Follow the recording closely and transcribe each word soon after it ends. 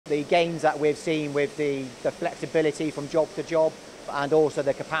the gains that we've seen with the flexibility from job to job, and also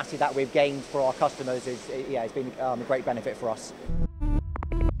the capacity that we've gained for our customers it's been a great benefit for us.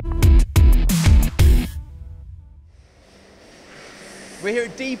 We're here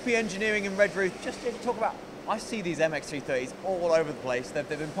at DP Engineering in Redruth, just to talk about, I see these MX-330s all over the place. They've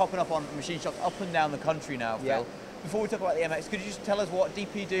been popping up on machine shops up and down the country now, Phil. Yeah. Before we talk about the MX, could you just tell us what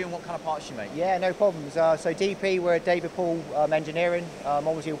DP do and what kind of parts you make? Yeah, no problems. So DP, we're David Paul Engineering.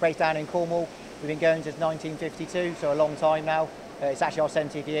 Obviously we're based down in Cornwall. We've been going since 1952, so a long time now. It's actually our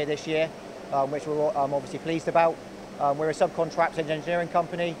 70th year this year, which we're obviously pleased about. We're a subcontract engineering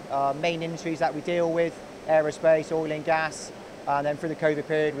company. Main industries that we deal with, aerospace, oil and gas, and then through the COVID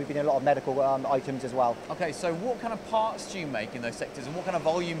period we've been in a lot of medical items as well. Okay, so what kind of parts do you make in those sectors, and what kind of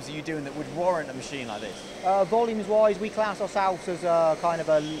volumes are you doing that would warrant a machine like this? Volumes wise, we class ourselves as a kind of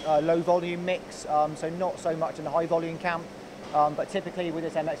a low volume mix, so not so much in the high volume camp. But typically with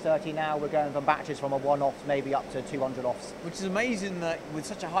this MX-30 now, we're going from batches from a one-off maybe up to 200 offs. Which is amazing that with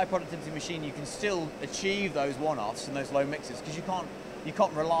such a high productivity machine, you can still achieve those one-offs and those low mixes, because you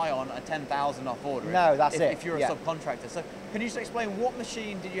can't rely on a 10,000 off order. No, that's it. If you're a subcontractor. So can you just explain what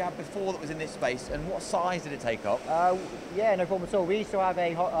machine did you have before that was in this space, and what size did it take up? Yeah, no problem at all. We used to have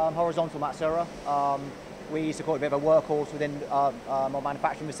a horizontal Matsuura. We used to call it a bit of a workhorse within our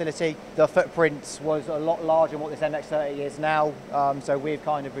manufacturing facility. The footprint was a lot larger than what this MX-30 is now, so we've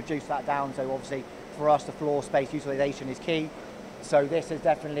kind of reduced that down. So obviously for us the floor space utilisation is key. So this has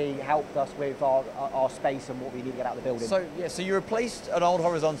definitely helped us with our space and what we need to get out of the building. So yeah, so you replaced an old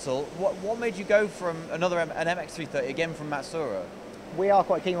horizontal. What made you go from an MX-330 again from Matsuura? We are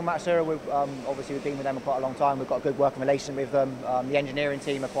quite keen on Matsuura. Obviously we've been with them for quite a long time. We've got a good working relation with them. The engineering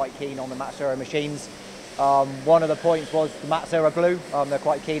team are quite keen on the Matsuura machines. One of the points was the Matsuura glue. They're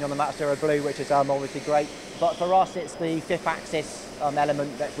quite keen on the Matsuura glue, which is obviously great. But for us, it's the fifth axis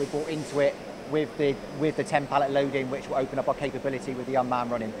element that we brought into it with the 10 pallet loading, which will open up our capability with the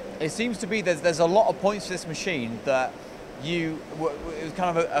unmanned running. It seems to be there's a lot of points for this machine that it was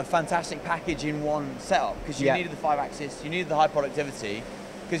kind of a fantastic package in one setup, because you needed the 5 axis, you needed the high productivity,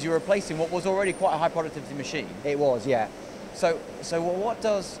 because you're replacing what was already quite a high productivity machine. It was, yeah. So what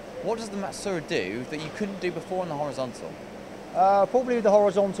does the Matsuura do that you couldn't do before in the horizontal? Probably the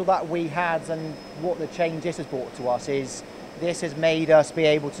horizontal that we had, and what the change this has brought to us is this has made us be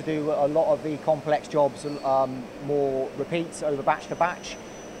able to do a lot of the complex jobs more repeats over batch to batch.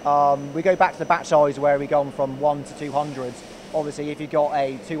 We go back to the batch size where we go from 1 to 200s. Obviously if you've got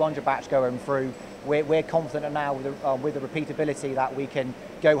a 200 batch going through, we're confident now with the repeatability that we can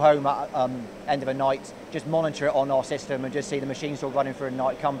go home at end of a night, just monitor it on our system and just see the machine still running through a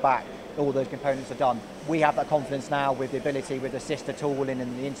night, come back, all those components are done. We have that confidence now with the ability, with the sister tooling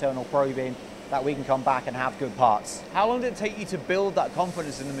and the internal probing, that we can come back and have good parts. How long did it take you to build that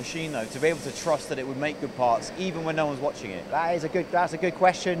confidence in the machine though, to be able to trust that it would make good parts even when no one's watching it? That's a good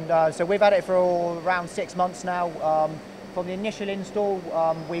question. So we've had it for around 6 months now. From the initial install,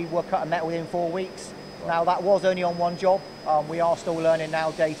 we were cutting metal within 4 weeks. Now that was only on one job. We are still learning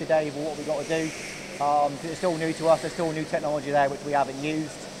now day to day what we've got to do. It's still new to us, there's still new technology there which we haven't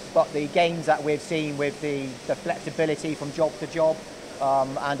used. But the gains that we've seen with the flexibility from job to job,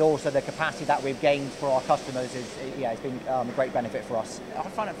 and also the capacity that we've gained for our customers it's been a great benefit for us. I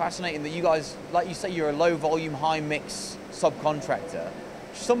find it fascinating that you guys, like you say, you're a low volume, high mix subcontractor.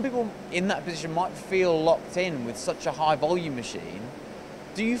 Some people in that position might feel locked in with such a high volume machine.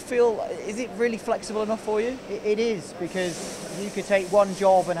 Do you feel, is it really flexible enough for you? It is, because you could take one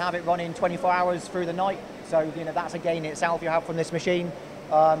job and have it running 24 hours through the night. So that's a gain in itself you have from this machine.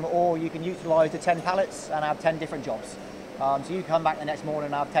 Or you can utilise the 10 pallets and have 10 different jobs. So you come back the next morning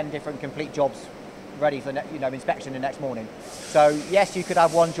and have 10 different complete jobs ready for inspection the next morning. So yes, you could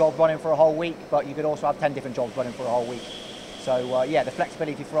have one job running for a whole week, but you could also have 10 different jobs running for a whole week. So yeah, the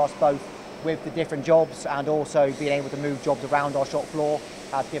flexibility for us both with the different jobs and also being able to move jobs around our shop floor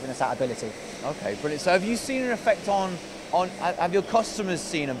has given us that ability. Okay, brilliant. So have you seen an effect have your customers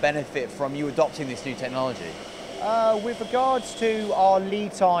seen a benefit from you adopting this new technology? With regards to our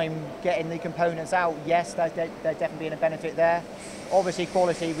lead time getting the components out, yes, there's definitely been a benefit there. Obviously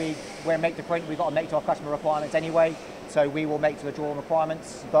quality, we make the print, we've got to make to our customer requirements anyway, so we will make to the drawn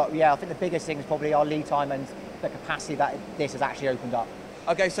requirements. But yeah, I think the biggest thing is probably our lead time and the capacity that this has actually opened up.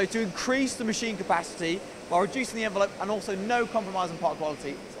 Okay, so to increase the machine capacity while reducing the envelope and also no compromise on part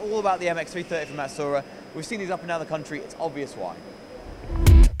quality, it's all about the MX-330 from Matsuura. We've seen these up and down the country, it's obvious why.